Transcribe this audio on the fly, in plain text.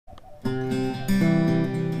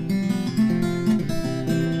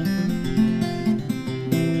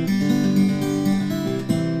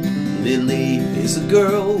She's a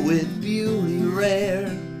girl with beauty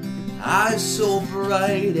rare, eyes so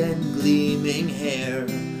bright and gleaming hair,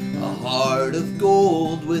 a heart of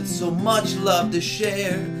gold with so much love to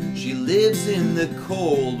share. She lives in the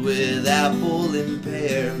cold with apple and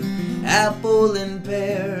pear, apple and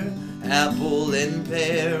pear, apple and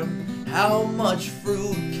pear. How much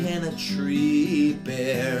fruit can a tree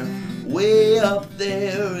bear? Way up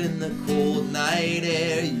there in the cold night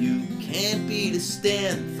air, you can't beat a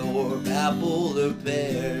Stanthorpe apple or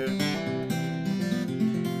pear.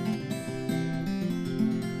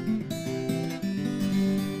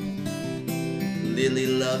 Lily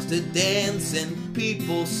loves to dance and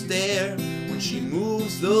people stare when she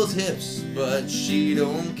moves those hips, but she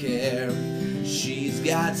don't care. She's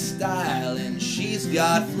got style and she's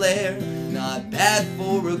got flair, not bad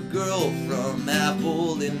for a girl from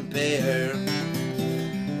apple and pear.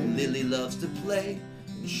 Lily loves to play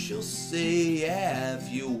and she'll say yeah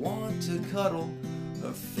if you want to cuddle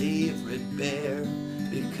her favorite bear,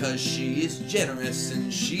 because she is generous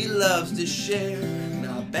and she loves to share,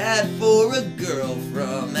 not bad for a girl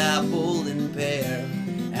from apple and pear.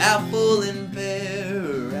 Apple and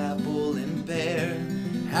pear, apple and pear.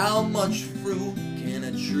 How much fruit can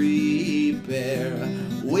a tree bear?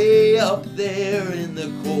 Way up there in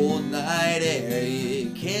the cold night air,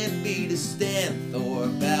 you can't beat a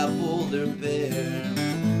Stanthorpe apple or pear.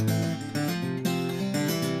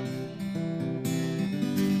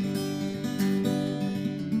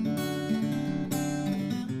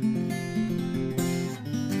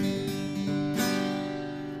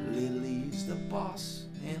 Lily's the boss,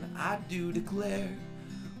 and I do declare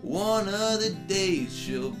one of the days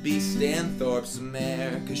she'll be Stanthorpe's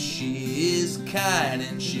mare, 'cause she is kind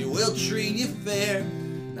and she will treat you fair,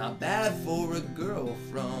 not bad for a girl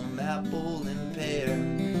from apple and pear.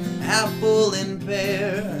 Apple and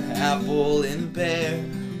pear, apple and pear.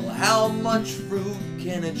 Well, how much fruit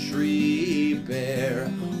can a tree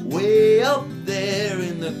bear? Way up there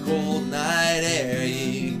in the cold night air,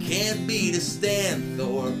 you can't beat a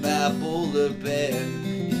Stanthorpe apple or pear.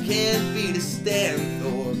 You can't beat a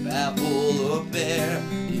Stanthorpe apple or pear.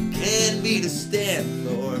 You can't beat a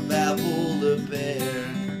Stanthorpe apple or pear.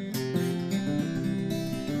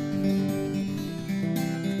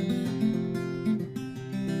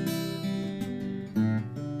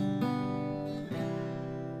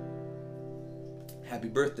 Happy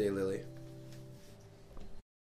birthday, Lily.